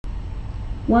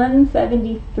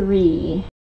173.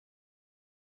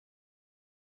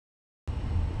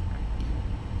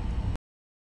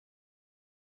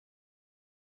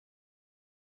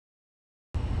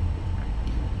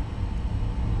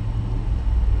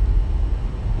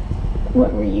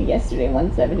 What were you yesterday?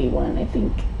 171, I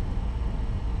think.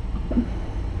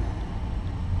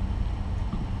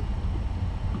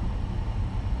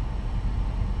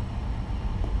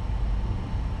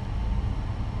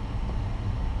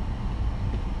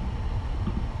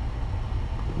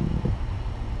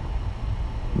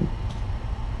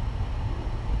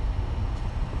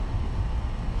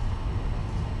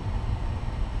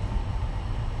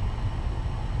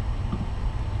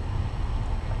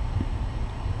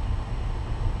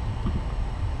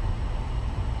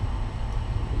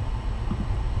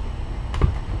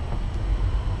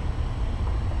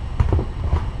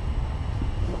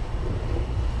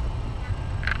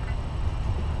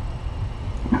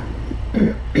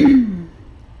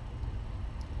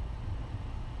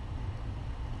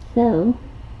 So,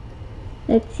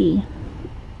 let's see.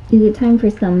 Is it time for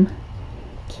some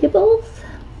kibbles?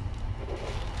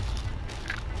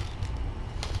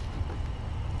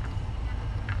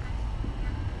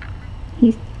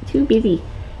 He's too busy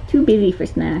for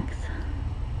snacks.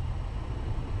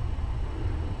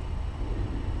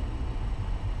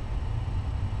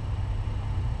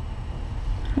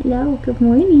 Hello, good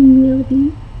morning,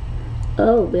 Wilby.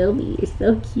 Oh, Wilby, you're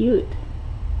so cute.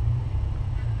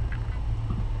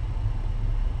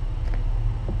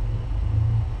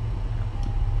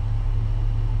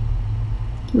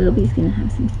 Wilby's gonna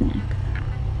have some snacks.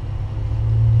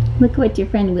 Look what your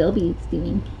friend Wilby's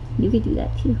doing. You could do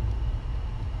that too.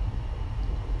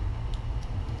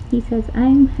 He says,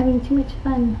 I'm having too much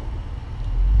fun.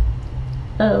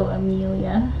 Oh,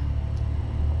 Amelia.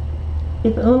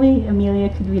 If only Amelia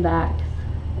could relax.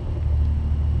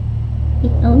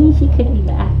 If only she could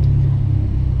relax.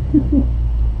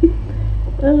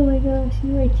 Oh my gosh,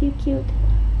 you are too cute.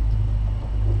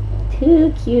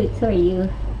 Too cute, so are you.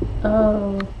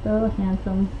 Oh, so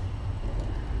handsome.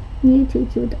 You too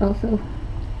cute also.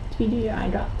 Should we do your eye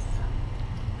drops?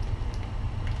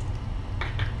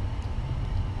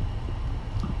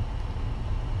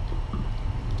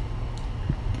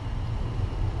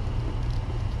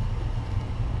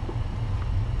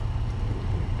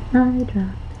 Eye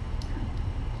drops.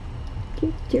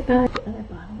 Get your eye. The other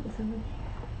bottle is over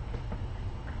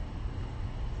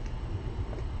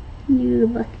there. You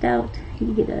lucked out.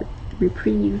 You get a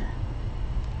reprieve.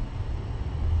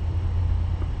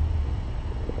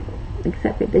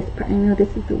 Except for this part. I know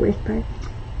this is the worst part.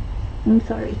 I'm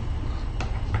sorry.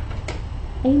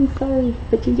 I'm sorry,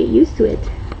 but you get used to it.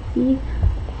 See?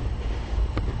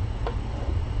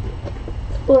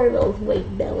 Sporvel's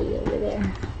white belly over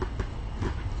there.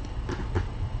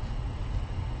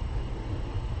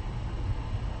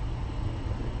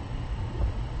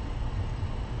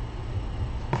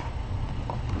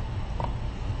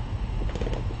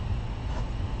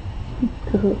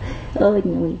 Oh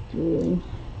no, he's drooling.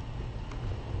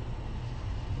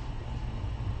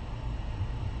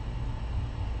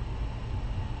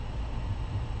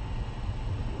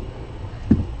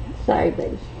 Sorry,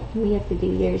 buddy. We have to do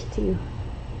yours too.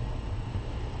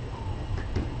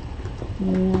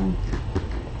 Yeah.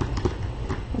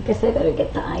 I guess I better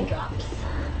get the eye drops.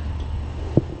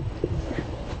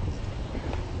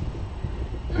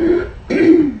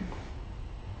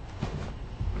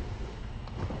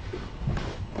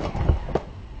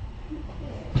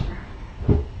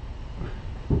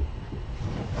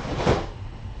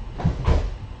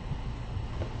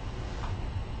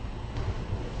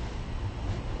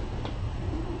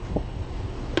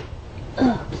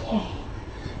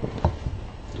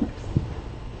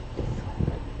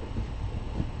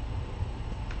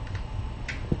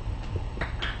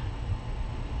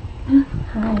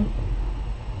 Hi.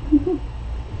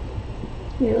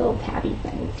 Your little tabby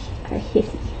friends are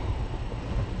hissy.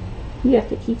 You have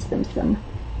to teach them some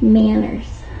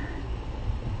manners.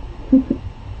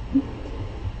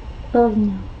 Oh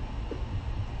no.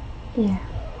 There.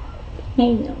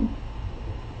 I know.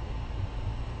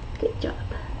 Good job.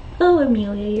 Oh,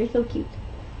 Amelia, you're so cute.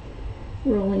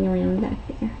 Rolling around back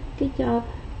there. Good job.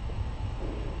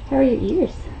 How are your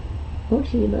ears? Oh,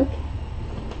 should you look?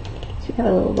 Should have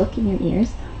a little look in your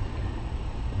ears.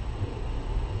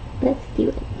 Let's do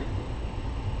it.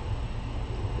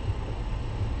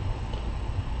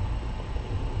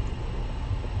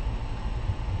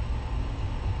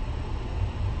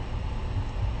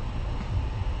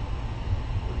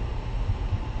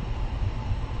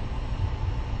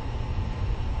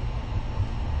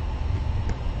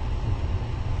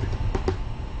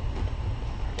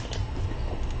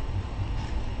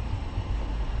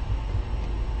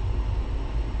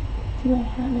 Do I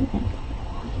have an empty?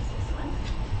 I'll use this one.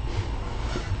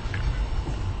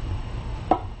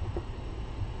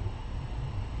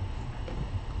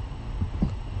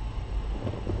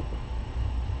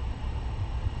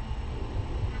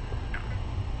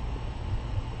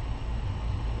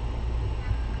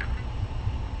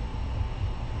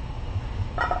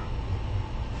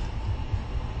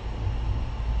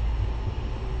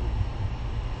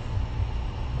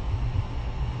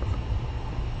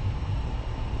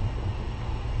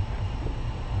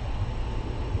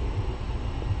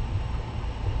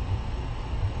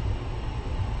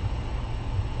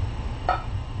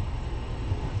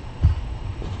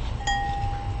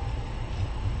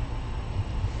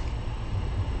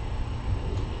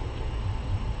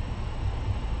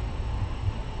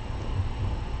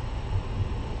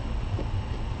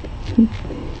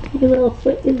 Your little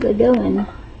foot is a going.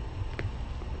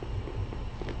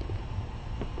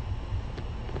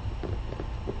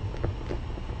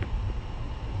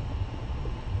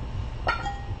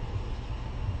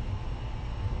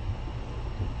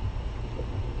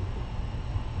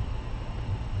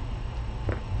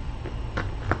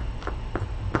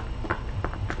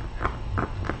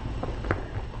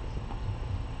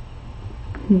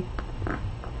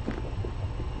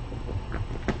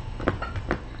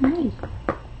 Nice.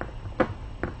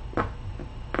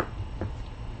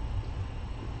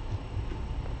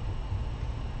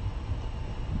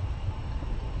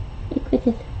 Look at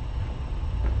this.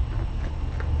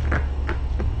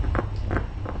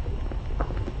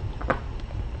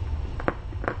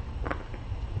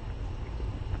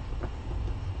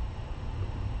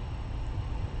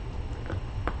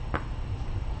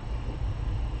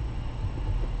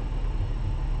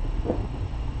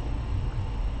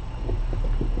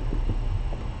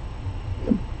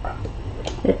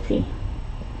 Let's see.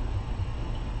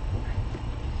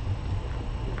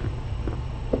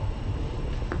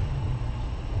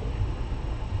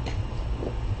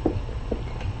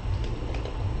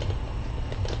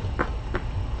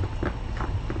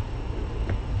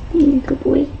 You're a good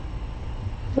boy.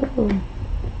 Oh.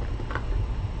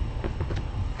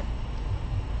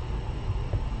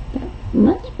 That's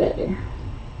much better.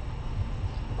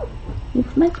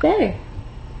 It's much better.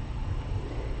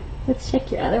 Let's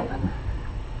check your other one.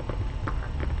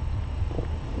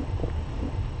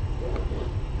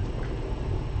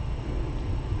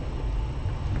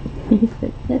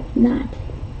 But let's not.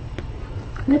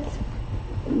 Let's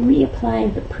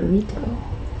reapply the burrito.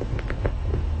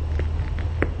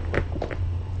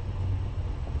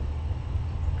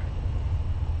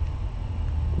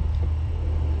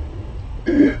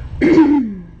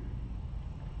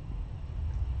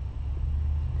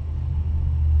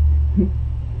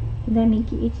 Did that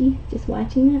make you itchy just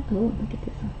watching that? Oh, look at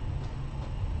this one.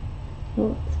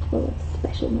 Oh, it's full of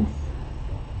specialness.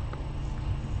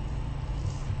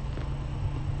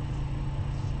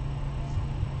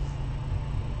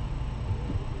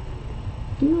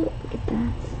 Ooh, look at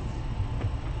that.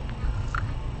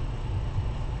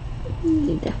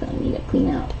 You definitely need to clean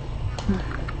out.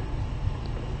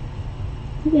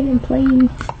 Look at him playing.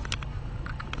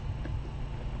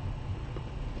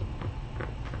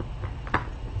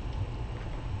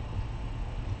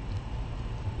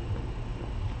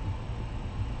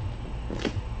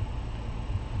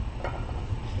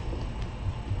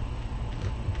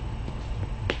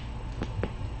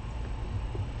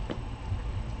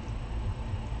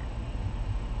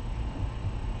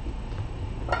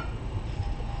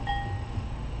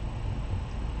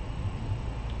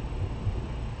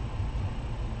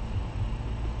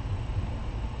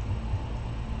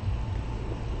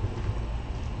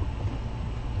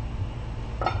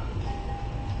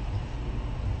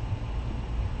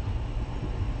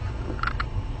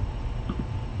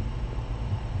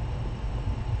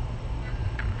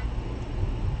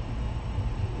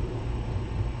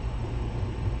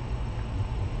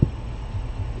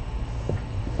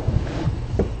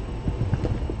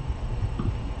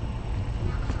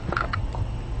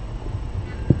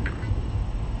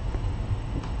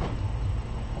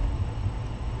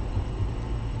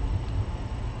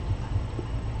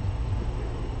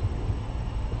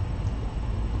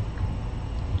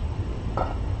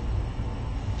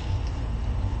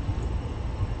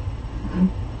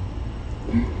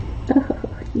 Oh,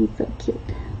 he's so cute.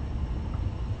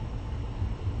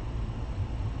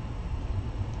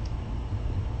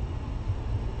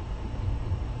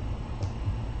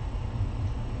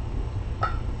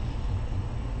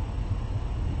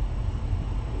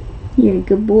 You're a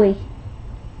good boy.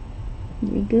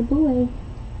 You're a good boy.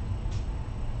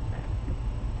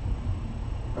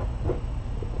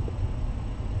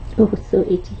 Oh, so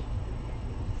itchy.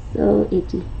 So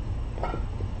itchy.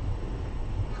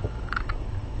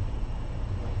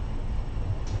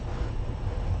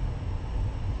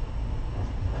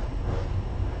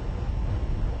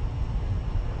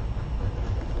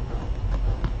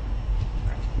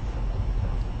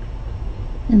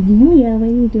 Amelia, what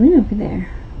are you doing over there?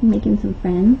 Making some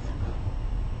friends?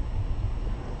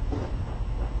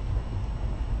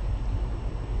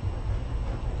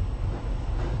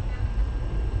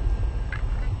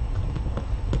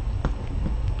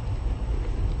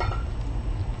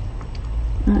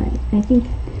 Alright, I think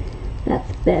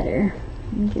that's better.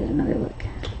 Let me get another look.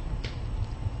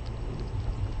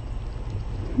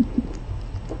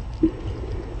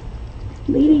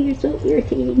 Lady, you're so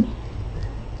irritating.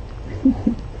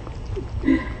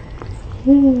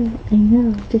 Yeah, I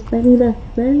know. Just let me look.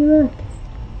 Let me look.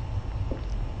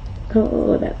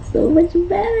 Oh, that's so much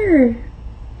better.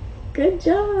 Good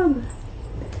job.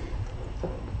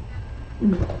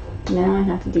 Now I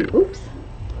have to do, oops.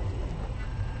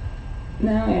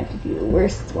 Now I have to do the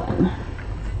worst one.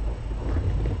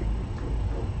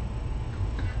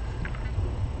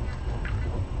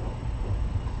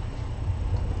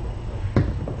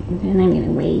 And then I'm going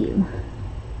to weigh you.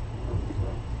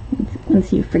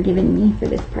 Once you've forgiven me for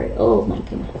this part. Oh my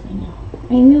goodness, I know.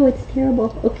 I know, it's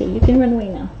terrible. Okay, you can run away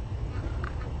now.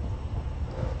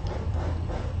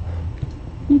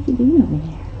 What are you doing over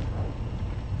there?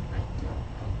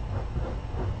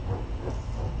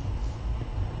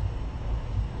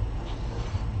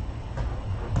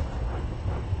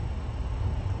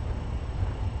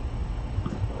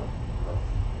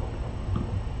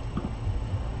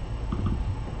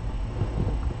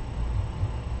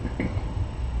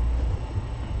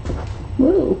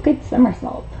 Ooh, good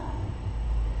somersault.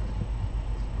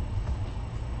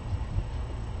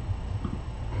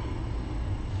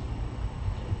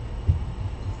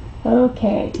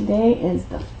 Okay, today is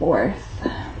the 4th.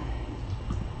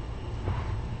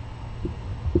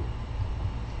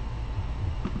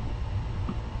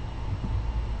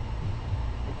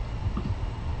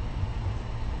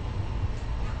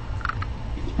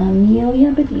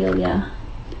 Amelia Bedelia.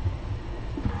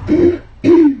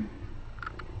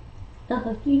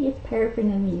 Oh, you just purr for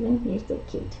no reason. You're so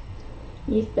cute.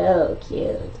 You're so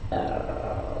cute.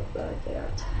 Oh, so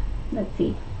cute. Let's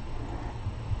see.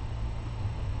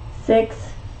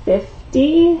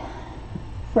 650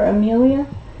 for Amelia.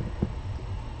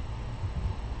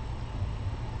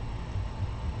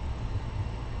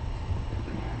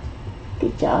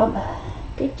 Good job.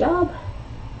 Good job.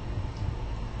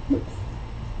 Oops.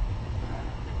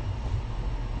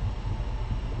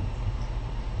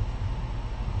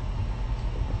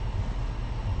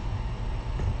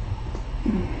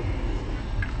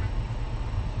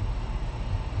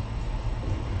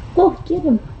 Oh, get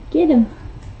him. Get him.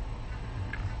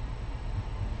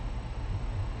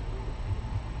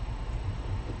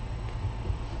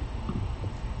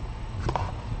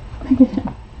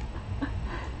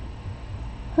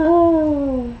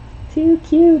 Oh, too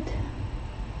cute.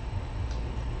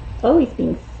 Oh, he's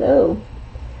being so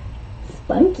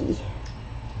spunky.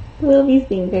 Wilby's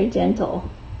being very gentle.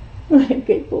 What a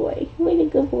good boy. What a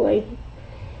good boy.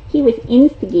 He was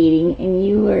instigating and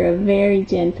you were a very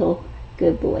gentle,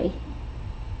 good boy.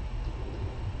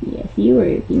 Yes, you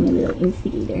were being a little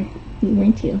instigator.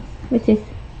 Weren't you? What's this?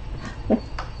 What's...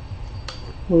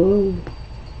 Whoa.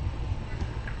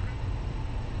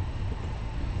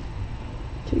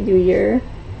 Should we do your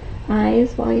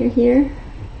eyes while you're here?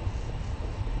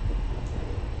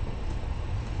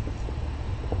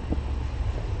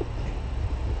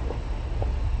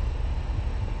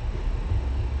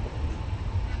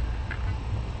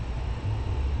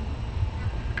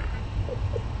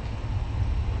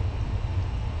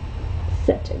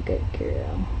 Such a good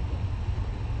girl.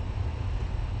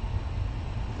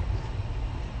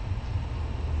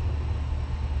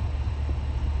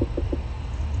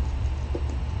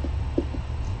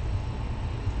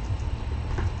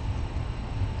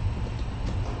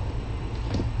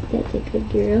 Such a good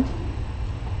girl.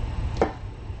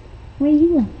 What are you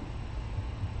doing?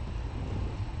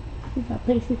 Is that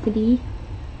places to be?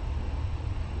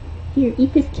 Here,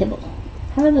 eat this kibble.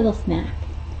 Have a little snack.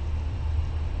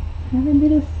 Have a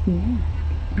little snack.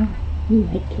 Oh, you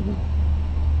like kibble.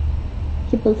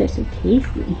 Kibbles are so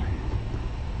tasty.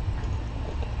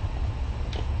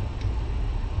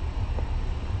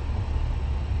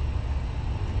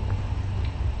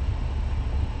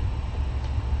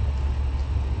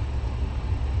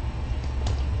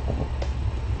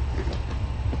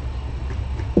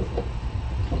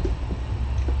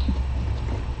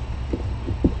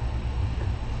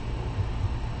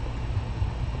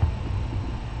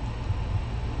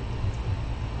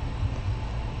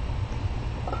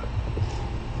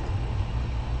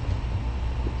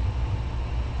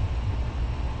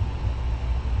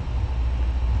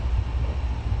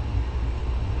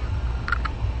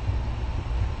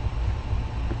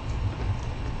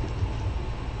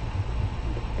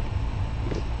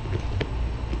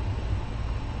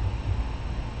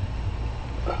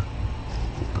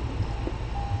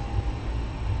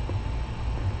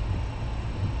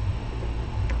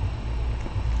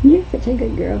 Such a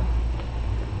good girl.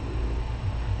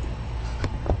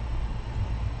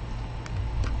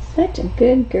 Such a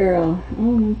good girl. Oh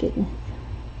my goodness.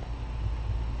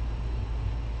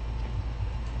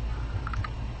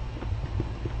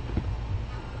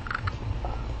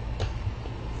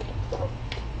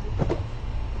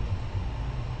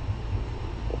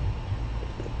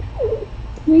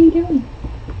 Where are you going?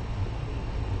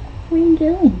 Where are you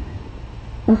going?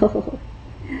 Oh,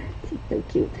 she's so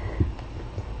cute.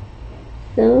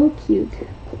 So cute.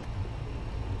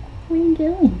 Where are you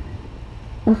going?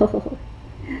 Oh,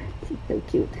 she's so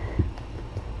cute.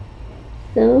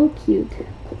 So cute.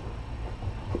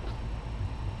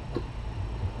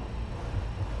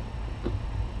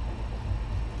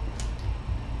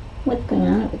 What's going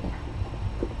on over there?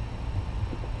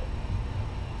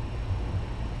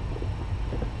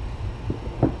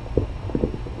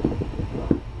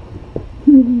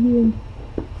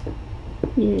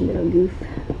 You're a little goof.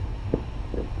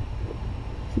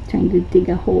 She's trying to dig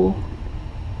a hole.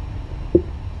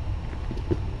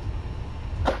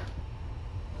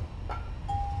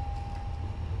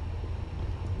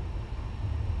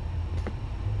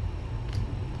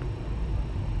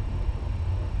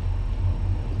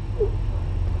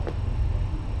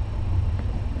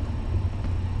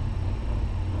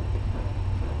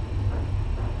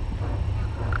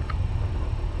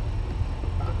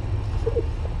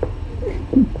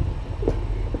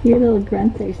 Your little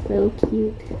grunts are so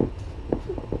cute.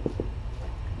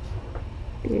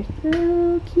 They're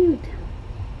so cute.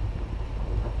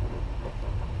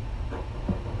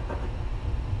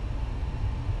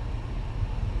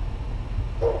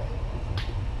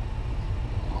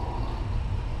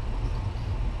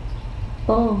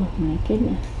 Oh my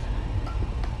goodness.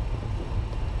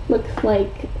 Looks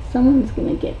like someone's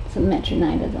gonna get some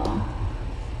metronidazole.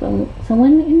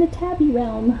 Someone in the tabby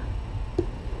realm.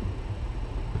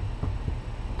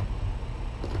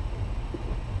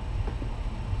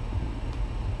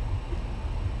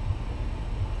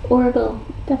 Orville,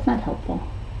 that's not helpful.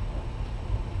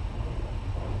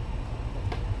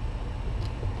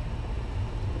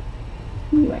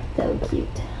 You are so cute.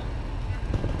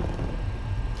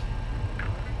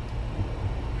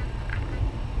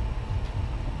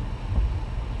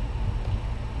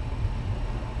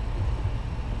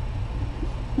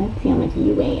 Let's see how much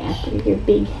you weigh after your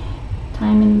big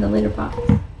time in the litter box.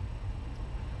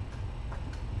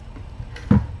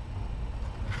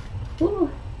 Ooh.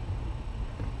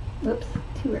 Whoops,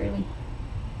 too early.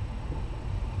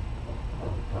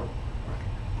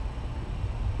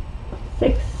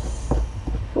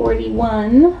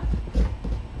 $6.41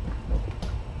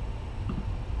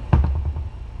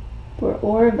 for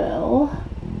Orville,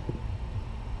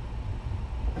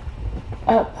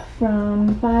 up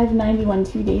from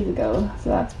 $5.91 2 days ago, so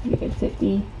that's pretty good.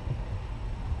 50.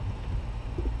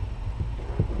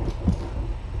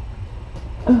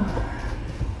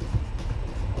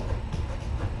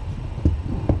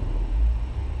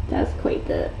 That's quite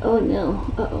the, oh no,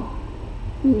 uh-oh.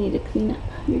 We need to clean up.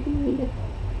 You're gonna need to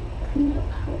clean up.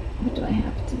 What do I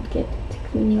have to get to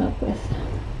clean you up with?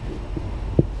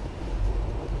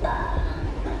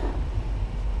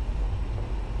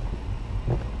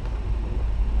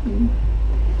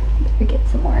 Better get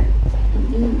some more of these.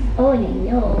 Oh, and I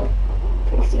know.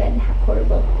 First you had to have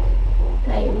horrible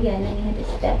diarrhea and then you had to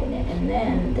step in it and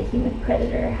then the human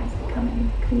predator has to come and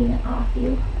clean it off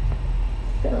you.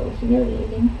 So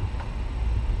humiliating.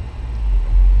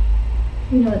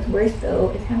 You know what's worse though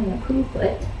is having a poo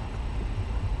foot.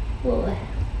 Ugh.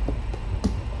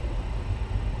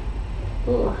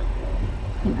 Ugh.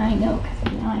 And I know because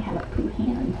now I have a poo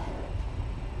hand.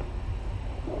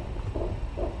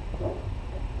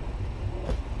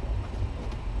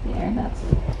 There,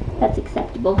 that's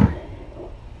acceptable. I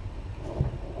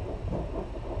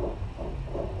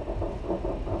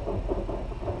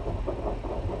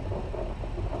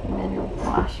better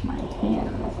wash my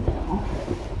hands now.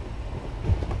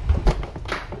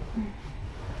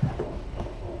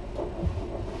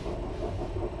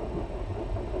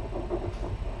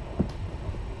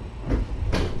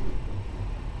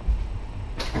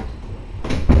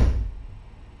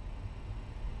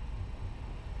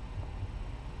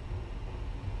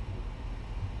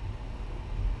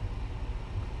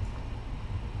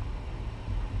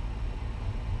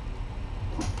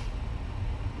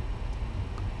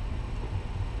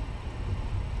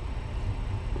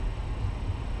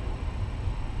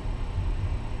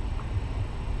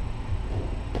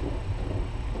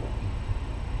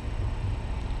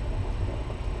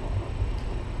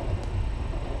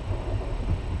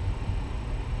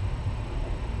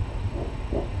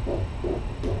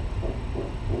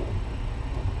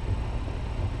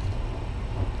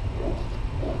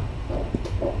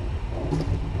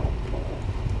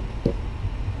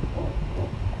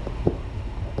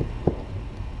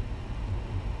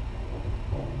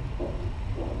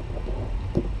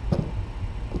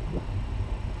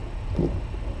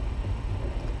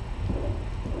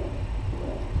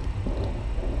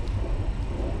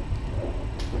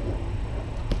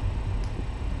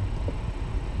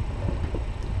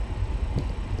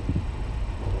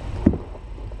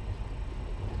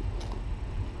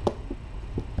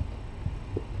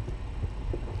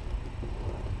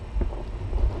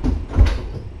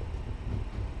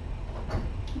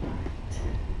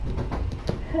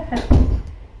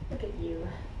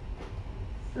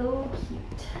 So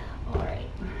cute. Alright.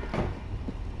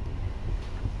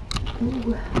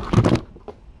 Ooh.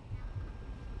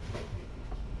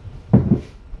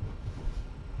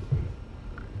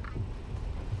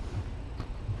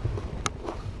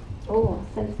 Oh,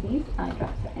 since these eye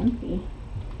drops are empty.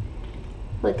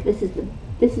 Look, this is the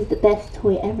best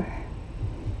toy ever.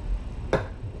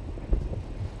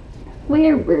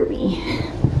 Where were we?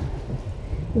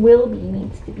 Wilby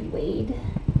needs to be weighed.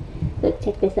 Look,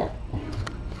 check this out.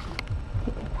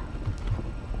 Check this out.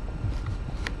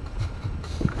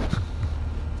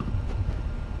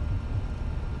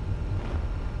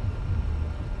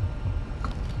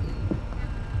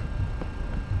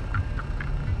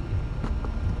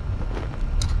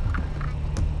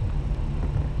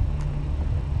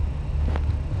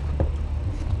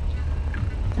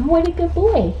 Oh, what a good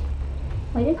boy.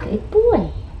 What a good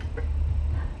boy.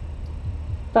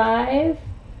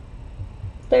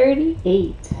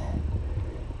 538.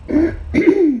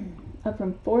 Up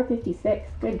from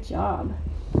 456. Good job.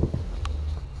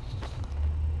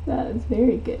 That is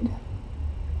very good.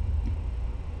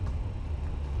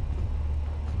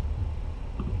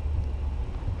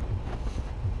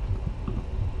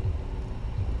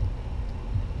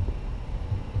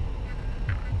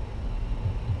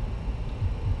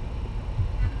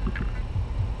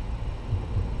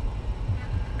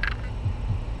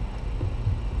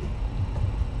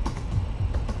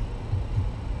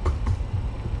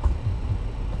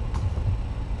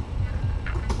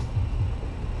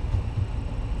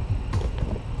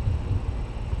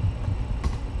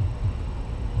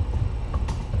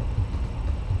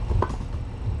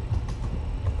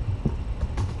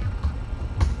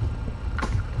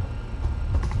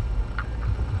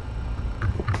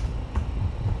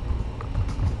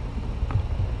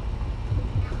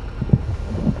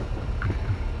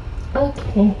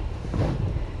 Okay.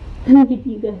 Look at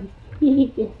you guys. Look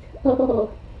at this.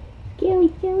 Oh, scary,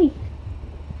 scary.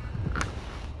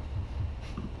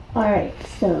 Alright,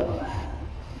 so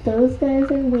those guys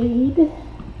are weighed.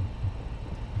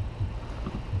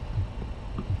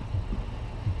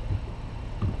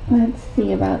 Let's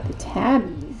see about the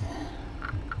tabbies.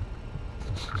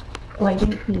 Oh, I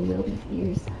didn't clean Wilby's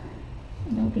ears.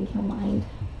 I don't think he'll mind.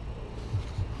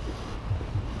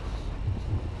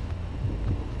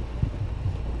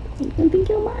 I don't think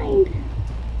he'll mind.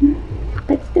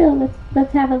 But still,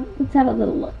 let's have a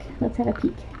little look. Let's have a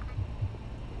peek.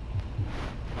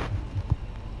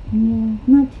 Yeah,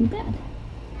 not too bad.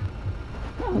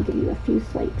 I'll give you a few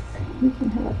swipes. You can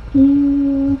have a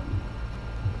few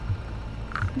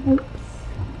swipes.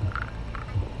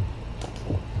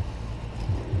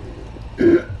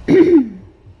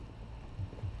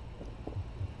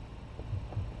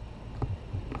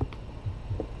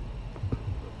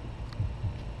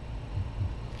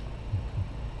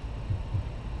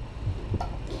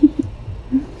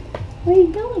 Where are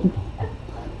you going?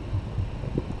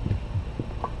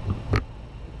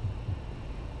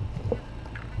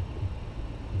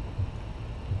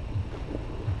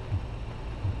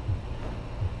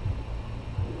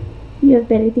 You have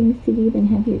better things to do than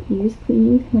have your ears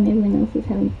cleaned when everyone else is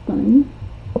having fun?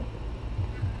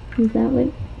 Is that what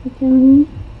you're telling me?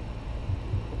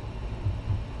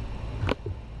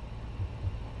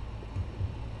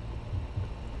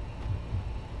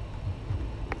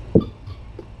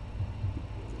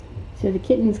 So the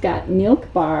kittens got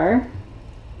milkbar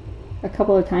a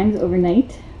couple of times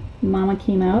overnight. Mama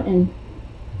came out and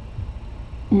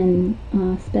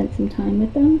spent some time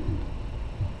with them,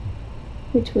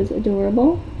 which was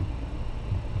adorable.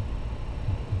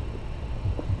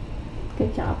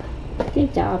 Good job.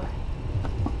 Good job.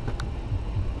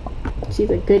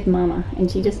 She's a good mama, and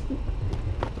she just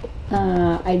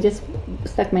I just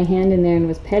stuck my hand in there and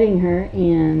was petting her,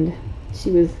 and she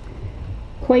was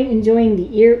quite enjoying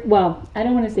the ear, well, I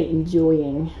don't want to say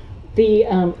enjoying. The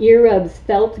ear rubs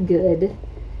felt good,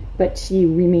 but she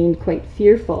remained quite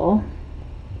fearful.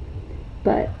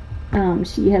 But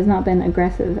she has not been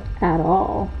aggressive at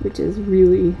all, which is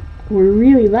we're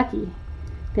really lucky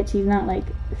that she's not like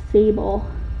Sable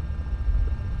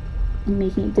and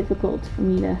making it difficult for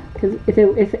me to, because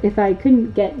if I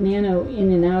couldn't get Nano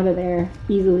in and out of there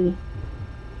easily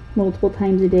multiple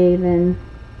times a day, then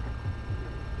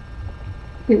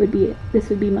this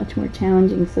would be much more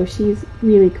challenging. So she's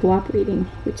really cooperating,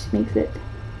 which makes it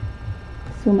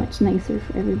so much nicer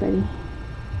for everybody.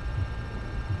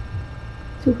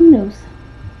 So who knows?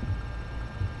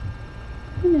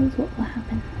 Who knows what will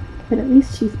happen? But at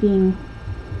least she's being...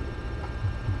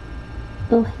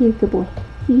 Oh, you're a good boy.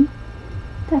 See?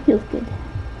 That feels good.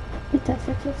 It does.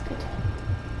 That feels good.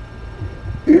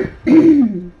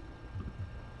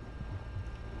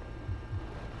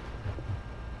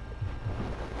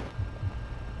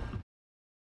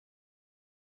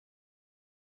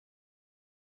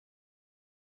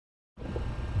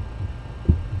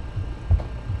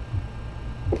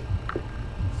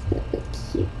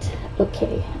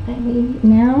 Okay,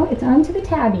 now it's on to the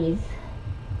tabbies.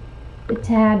 The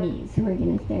tabbies. We're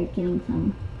gonna start getting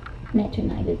some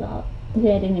metronidazole. You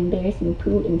had an embarrassing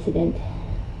poo incident.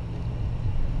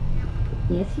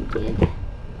 Yes, you did.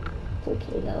 It's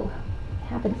okay though. It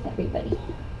happens to everybody.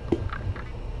 It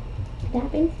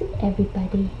happens to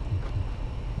everybody.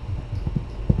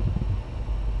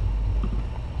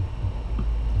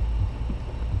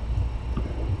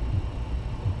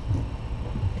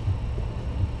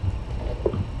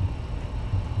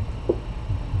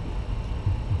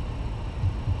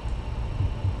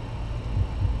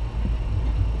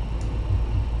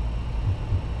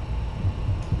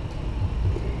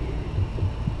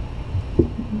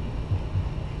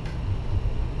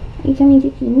 Are you coming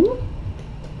to see me?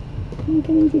 Are you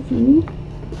coming to see me?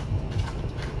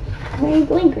 Where are you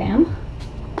going, Graham?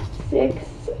 6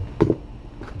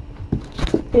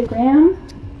 to Graham.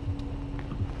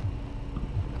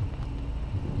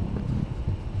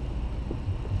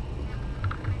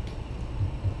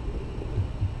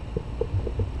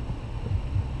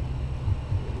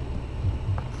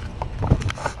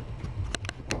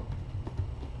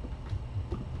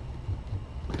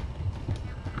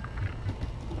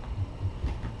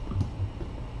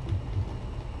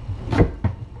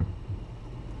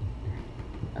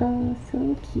 Oh,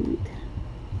 so cute.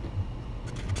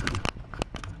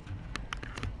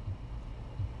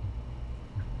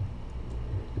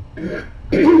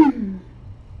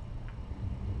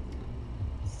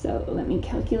 So let me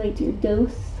calculate your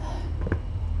dose.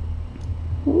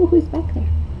 Oh, who's back there?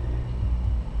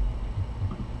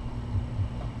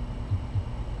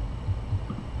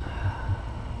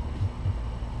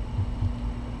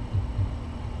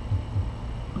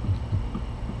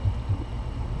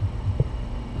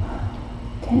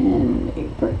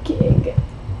 Per kg.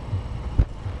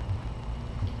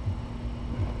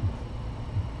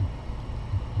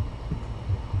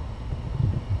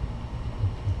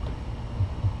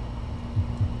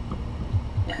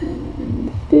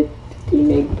 And 50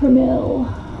 mg per mil.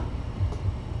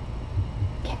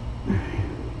 Okay.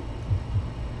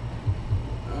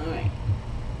 All right.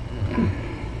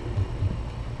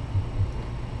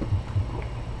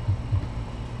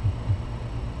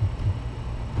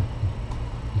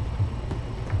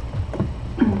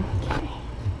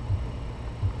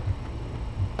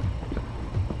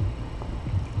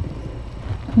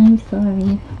 I'm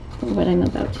sorry for what I'm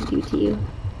about to do to you.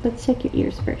 Let's check your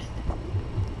ears first.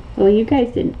 Oh, you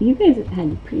guys didn't. You guys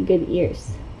had pretty good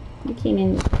ears. You came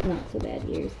in with not so bad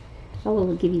ears. I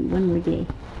will give you one more day.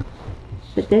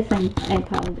 But this, I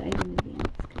apologize in advance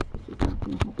because this is not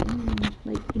going to help anyone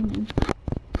like humans.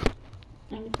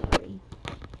 I'm sorry.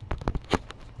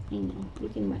 I know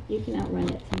you can outrun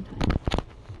it sometimes.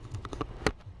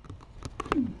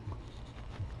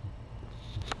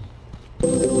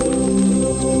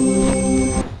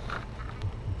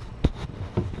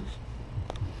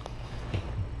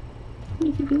 What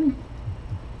are you doing?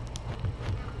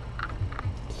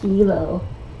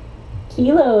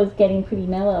 Kilo is getting pretty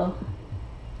mellow.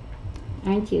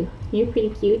 Aren't you? You're pretty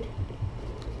cute.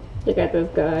 Look at this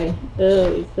guy.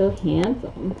 Oh, he's so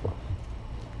handsome.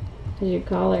 How's your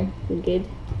collar? Is it good?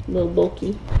 A little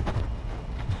bulky.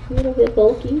 A little bit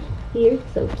bulky. Here,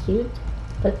 so cute.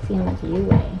 Let's see how much you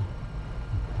weigh.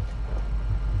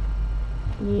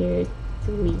 You're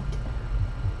sweet.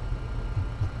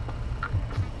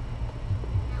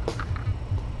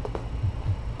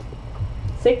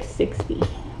 $6.60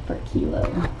 per kilo.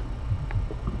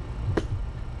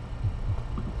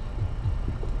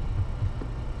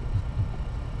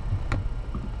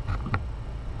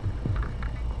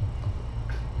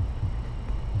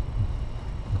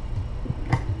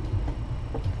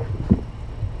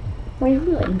 Where are you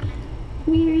going?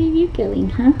 Where are you going,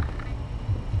 huh?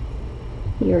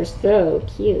 You're so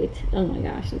cute. Oh my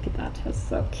gosh, look at that. That's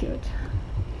so cute.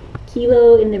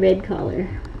 Kilo in the red collar.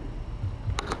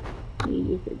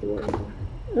 He's adorable.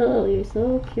 Oh, you're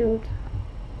so cute.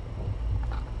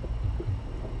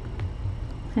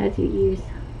 How's your ears?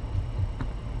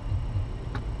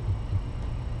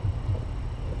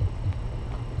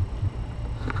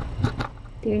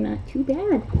 They're not too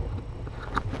bad.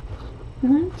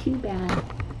 Not too bad.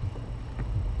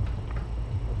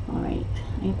 Alright,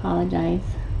 I apologize.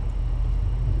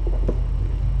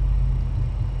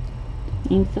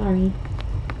 I'm sorry.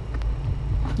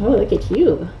 Oh, look at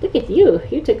you. Look at you.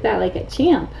 You took that like a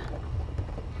champ.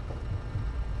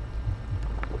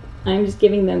 I'm just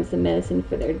giving them some medicine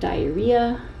for their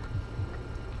diarrhea.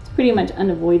 It's pretty much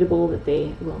unavoidable that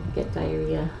they will get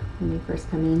diarrhea when they first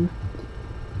come in.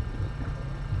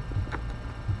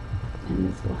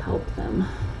 And this will help them.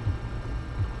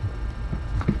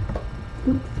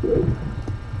 Oops, whoop.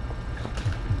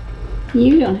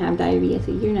 You don't have diarrhea,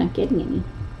 so you're not getting any.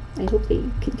 I hope they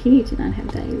continue to not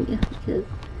have diarrhea, because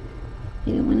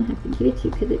I don't want to have to give it to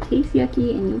you, because it tastes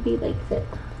yucky and nobody likes it.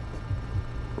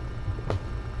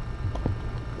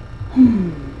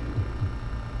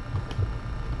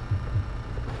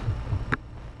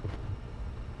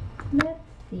 Let's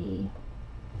see.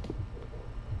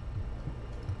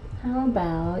 How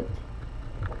about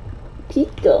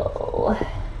Pico?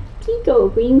 Pico,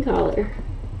 green collar.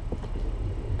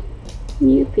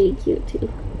 You're pretty cute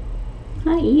too.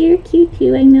 Hi, you're cute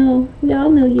too, I know. We all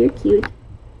know you're cute.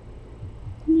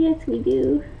 Yes, we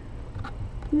do.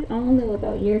 We all know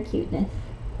about your cuteness.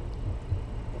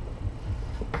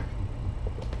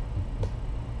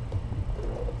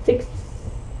 Six.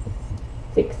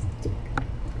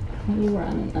 Maybe we're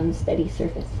on an unsteady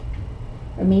surface.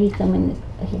 Or maybe someone is,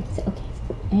 okay, so, okay.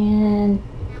 And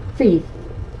freeze.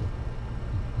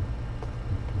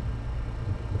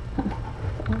 Huh.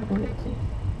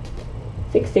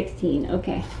 6:16,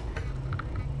 okay.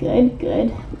 Good,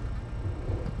 good.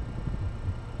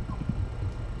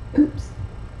 Oops.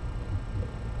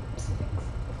 6.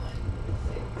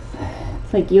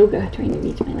 It's like yoga trying to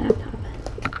reach my laptop.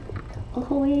 Oh,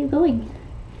 where are you going?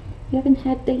 You haven't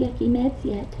had the yucky meds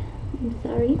yet. I'm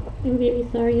sorry. I'm very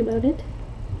sorry about it.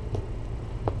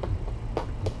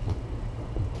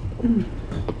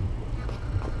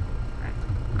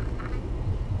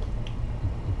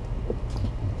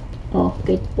 Oh,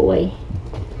 good boy.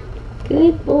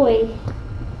 Good boy.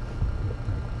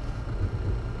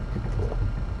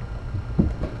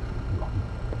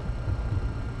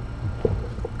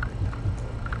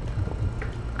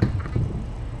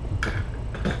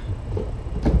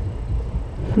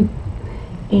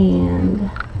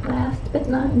 And last but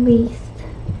not least,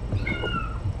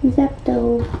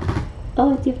 Zepto.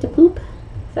 Oh, do you have to poop?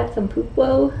 Is that some poop?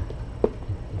 Whoa.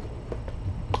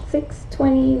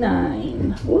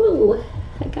 6:29. Whoa,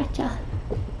 I gotcha.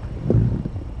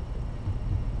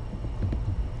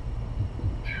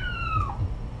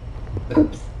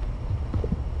 Oops.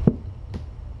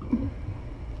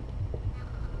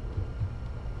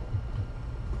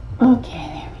 Okay,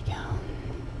 there we go.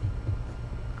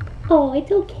 Oh,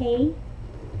 it's okay.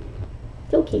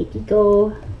 It's okay,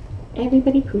 Pico.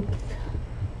 Everybody poops.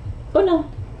 Oh no.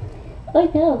 Oh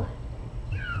no.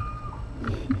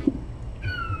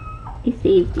 I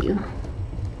saved you.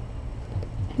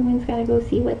 Everyone's gotta go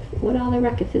see what all the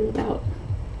ruckus is about.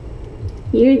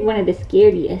 You're one of the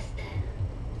scariest,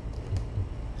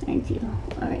 aren't you?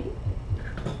 Alright.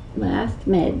 Last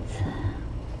meds.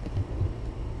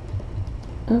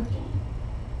 Okay.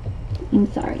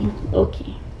 I'm sorry.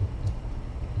 Okay.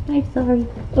 I'm sorry.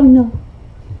 Oh no.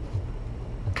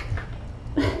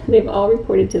 They've all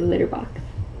reported to the litter box.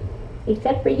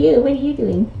 Except for you. What are you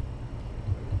doing?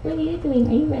 What are you doing?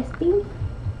 Are you resting?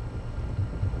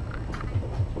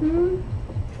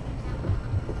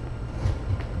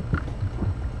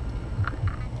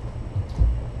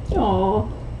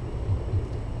 Aww.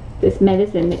 This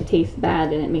medicine that tastes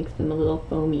bad and it makes them a little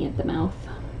foamy at the mouth.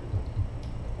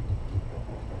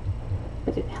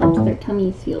 But it helps their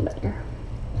tummies feel better.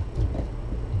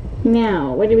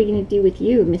 Now, what are we going to do with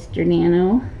you, Mr.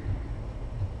 Nano?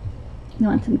 You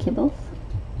want some kibbles?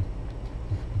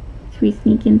 Should we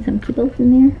sneak in some kibbles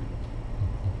in there?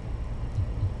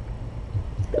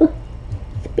 Oh,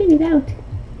 spit it out.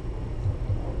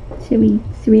 Should we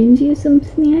syringe you some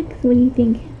snacks? What do you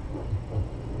think?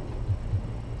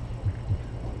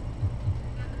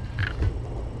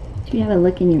 Should you have a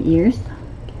look in your ears?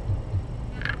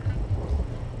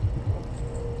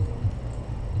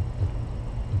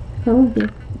 Oh, they're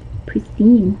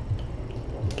pristine.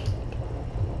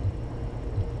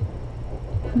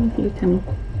 Let me see your tummy.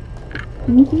 Let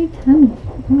me see your tummy.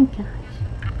 Oh my gosh.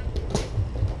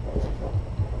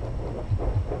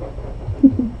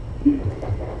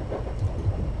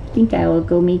 I think I will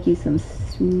go make you some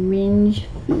syringe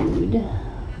food.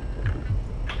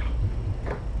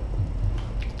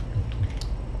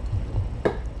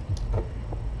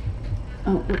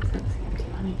 Oh, oops, that's empty.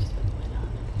 Let me just put the lid on.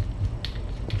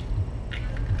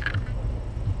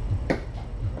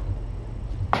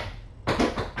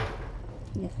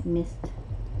 Yes, I missed.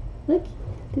 Look,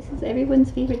 this is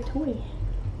everyone's favorite toy.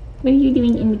 What are you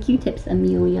doing in the Q-tips,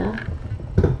 Amelia?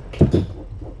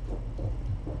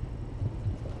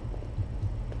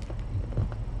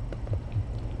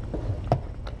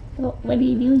 Oh, what are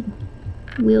you doing?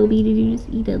 Wilby, did you just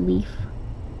eat a leaf?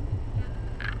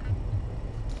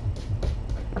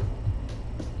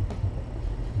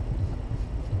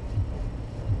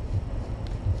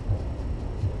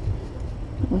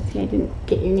 Oh, see, I didn't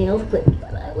get your nails clipped,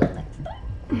 but I will next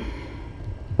time.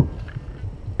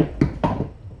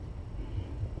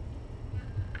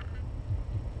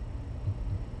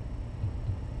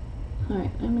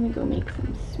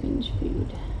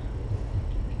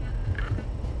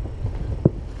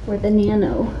 for the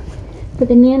nano. For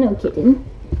the nano kitten.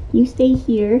 You stay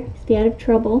here, stay out of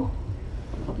trouble.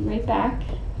 I'll be right back.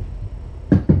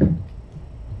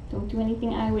 Don't do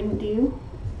anything I wouldn't do.